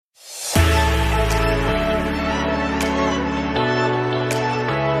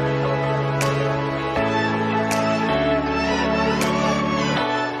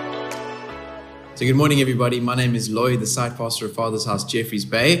So good morning, everybody. My name is Lloyd, the site pastor of Father's House, Jeffreys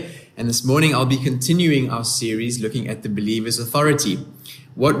Bay. And this morning I'll be continuing our series looking at the believer's authority,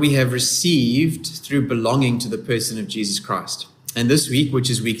 what we have received through belonging to the person of Jesus Christ. And this week, which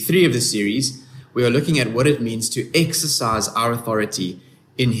is week 3 of the series, we are looking at what it means to exercise our authority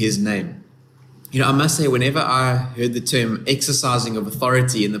in His name. I must say, whenever I heard the term exercising of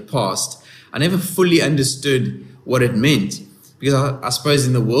authority in the past, I never fully understood what it meant. Because I suppose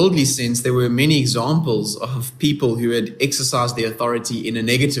in the worldly sense, there were many examples of people who had exercised their authority in a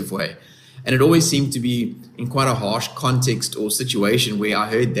negative way. And it always seemed to be in quite a harsh context or situation where I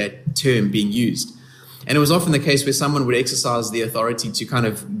heard that term being used. And it was often the case where someone would exercise the authority to kind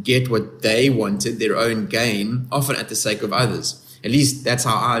of get what they wanted, their own gain, often at the sake of others. At least that's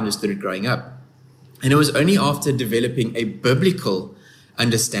how I understood it growing up. And it was only after developing a biblical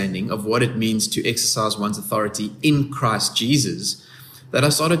understanding of what it means to exercise one's authority in Christ Jesus that I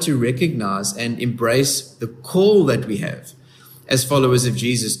started to recognize and embrace the call that we have as followers of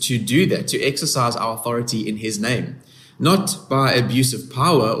Jesus to do that, to exercise our authority in His name, not by abuse of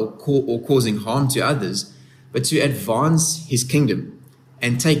power or causing harm to others, but to advance His kingdom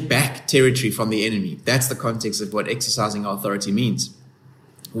and take back territory from the enemy. That's the context of what exercising our authority means.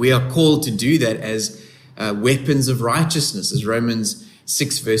 We are called to do that as weapons of righteousness, as Romans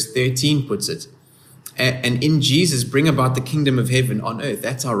 6 verse 13 puts it. And in Jesus, bring about the kingdom of heaven on earth.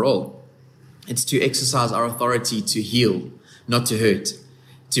 That's our role. It's to exercise our authority to heal, not to hurt,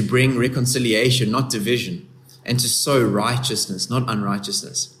 to bring reconciliation, not division, and to sow righteousness, not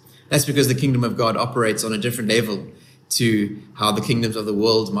unrighteousness. That's because the kingdom of God operates on a different level to how the kingdoms of the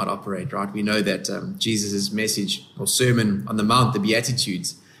world might operate, right? We know that Jesus' message or Sermon on the Mount, the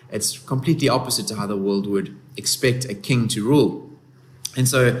Beatitudes, it's completely opposite to how the world would expect a king to rule. And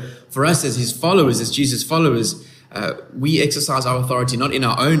so for us as His followers, as Jesus' followers, we exercise our authority not in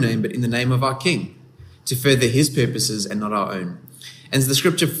our own name, but in the name of our King to further His purposes and not our own. And the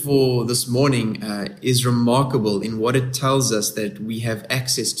scripture for this morning is remarkable in what it tells us that we have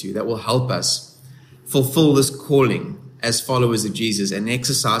access to that will help us fulfill this calling as followers of Jesus and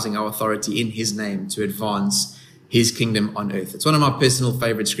exercising our authority in His name to advance His kingdom on earth. It's one of my personal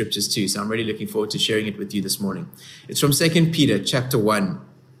favorite scriptures too, so I'm really looking forward to sharing it with you this morning. It's from 2 Peter chapter 1,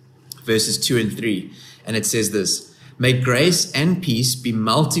 verses 2 and 3, and it says this: "May grace and peace be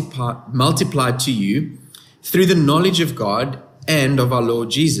multiplied to you through the knowledge of God and of our Lord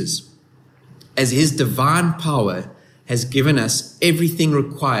Jesus, as His divine power has given us everything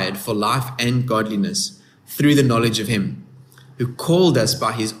required for life and godliness through the knowledge of Him, who called us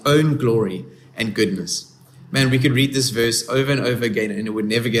by His own glory and goodness." Man, we could read this verse over and over again and it would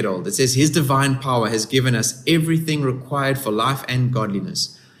never get old. It says, His divine power has given us everything required for life and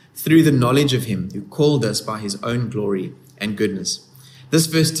godliness through the knowledge of Him who called us by His own glory and goodness. This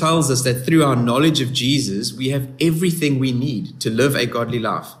verse tells us that through our knowledge of Jesus, we have everything we need to live a godly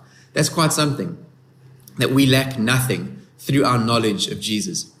life. That's quite something, that we lack nothing through our knowledge of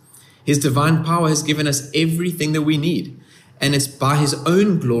Jesus. His divine power has given us everything that we need. And it's by His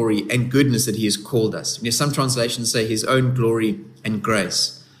own glory and goodness that He has called us. Some translations say His own glory and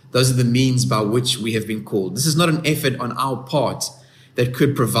grace. Those are the means by which we have been called. This is not an effort on our part that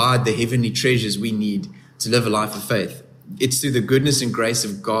could provide the heavenly treasures we need to live a life of faith. It's through the goodness and grace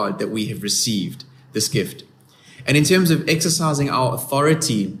of God that we have received this gift. And in terms of exercising our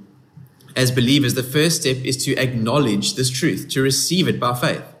authority as believers, the first step is to acknowledge this truth, to receive it by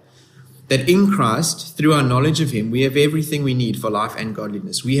faith. That in Christ, through our knowledge of Him, we have everything we need for life and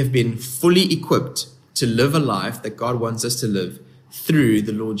godliness. We have been fully equipped to live a life that God wants us to live through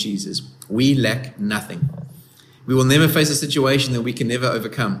the Lord Jesus. We lack nothing. We will never face a situation that we can never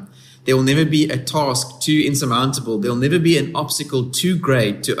overcome. There will never be a task too insurmountable. There will never be an obstacle too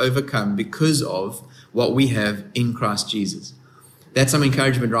great to overcome because of what we have in Christ Jesus. That's some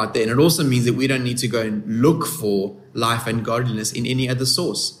encouragement right there. And it also means that we don't need to go and look for life and godliness in any other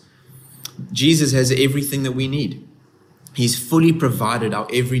source. Jesus has everything that we need. He's fully provided our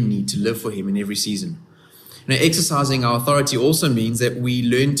every need to live for Him in every season. Now, exercising our authority also means that we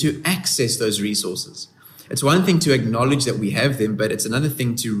learn to access those resources. It's one thing to acknowledge that we have them, but it's another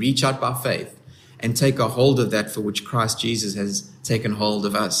thing to reach out by faith and take a hold of that for which Christ Jesus has taken hold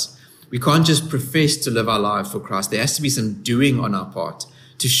of us. We can't just profess to live our lives for Christ. There has to be some doing on our part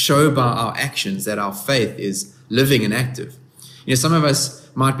to show by our actions that our faith is living and active. Some of us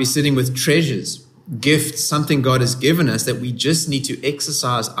might be sitting with treasures, gifts, something God has given us that we just need to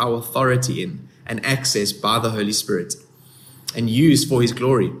exercise our authority in and access by the Holy Spirit and use for His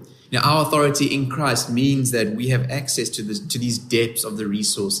glory. Our authority in Christ means that we have access to these depths of the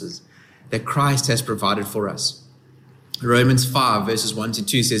resources that Christ has provided for us. Romans 5 verses 1 to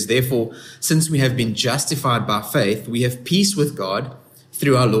 2 says, "Therefore, since we have been justified by faith, we have peace with God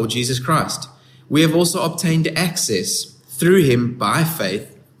through our Lord Jesus Christ. We have also obtained access through him by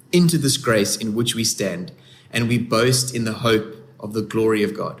faith into this grace in which we stand, and we boast in the hope of the glory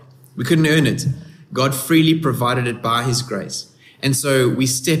of God." We couldn't earn it. God freely provided it by his grace. And so we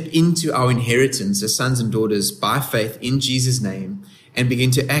step into our inheritance as sons and daughters by faith in Jesus' name and begin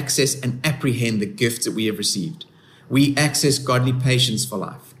to access and apprehend the gifts that we have received. We access godly patience for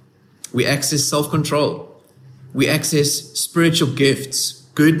life. We access self-control. We access spiritual gifts,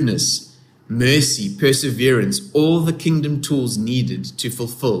 goodness, mercy, perseverance, all the kingdom tools needed to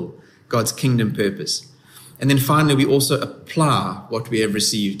fulfill God's kingdom purpose. And then finally, we also apply what we have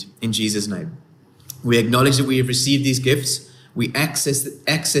received in Jesus' name. We acknowledge that we have received these gifts. We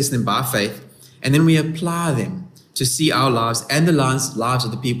access them by faith, and then we apply them to see our lives and the lives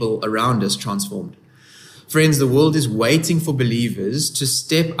of the people around us transformed. Friends, the world is waiting for believers to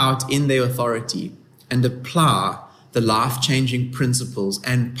step out in their authority and apply the life-changing principles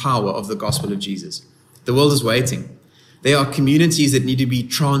and power of the gospel of Jesus. The world is waiting. There are communities that need to be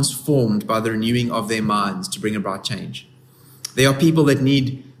transformed by the renewing of their minds to bring about change. There are people that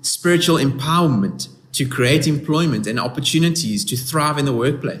need spiritual empowerment to create employment and opportunities to thrive in the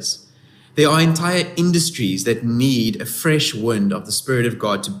workplace. There are entire industries that need a fresh wind of the Spirit of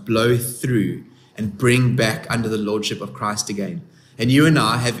God to blow through and bring back under the Lordship of Christ again. And you and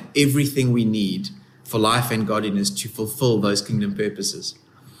I have everything we need for life and godliness to fulfill those kingdom purposes.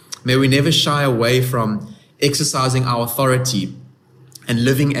 May we never shy away from exercising our authority and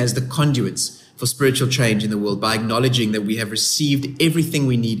living as the conduits for spiritual change in the world by acknowledging that we have received everything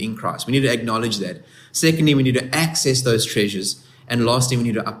we need in Christ. We need to acknowledge that. Secondly, we need to access those treasures. And lastly, we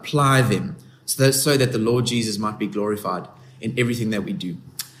need to apply them so that the Lord Jesus might be glorified in everything that we do.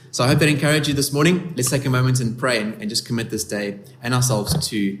 So I hope that encouraged you this morning. Let's take a moment and pray and just commit this day and ourselves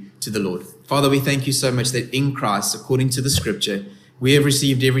to the Lord. Father, we thank you so much that in Christ, according to the scripture, we have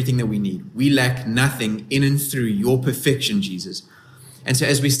received everything that we need. We lack nothing in and through your perfection, Jesus. And so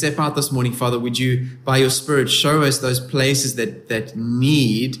as we step out this morning, Father, would you, by your Spirit, show us those places that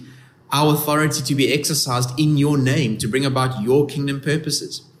need our authority to be exercised in your name to bring about your kingdom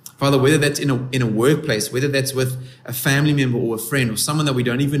purposes. Father, whether that's in a workplace, whether that's with a family member or a friend or someone that we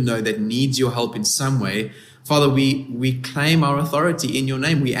don't even know that needs your help in some way, Father, we claim our authority in your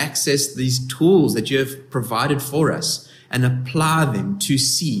name. We access these tools that you have provided for us and apply them to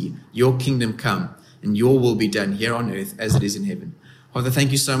see your kingdom come and your will be done here on earth as it is in heaven. Father,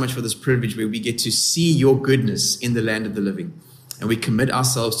 thank you so much for this privilege where we get to see your goodness in the land of the living. And we commit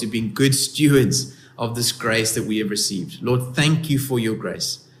ourselves to being good stewards of this grace that we have received. Lord, thank you for your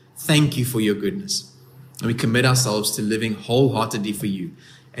grace. Thank you for your goodness. And we commit ourselves to living wholeheartedly for you.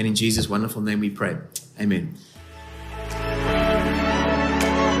 And in Jesus' wonderful name we pray. Amen.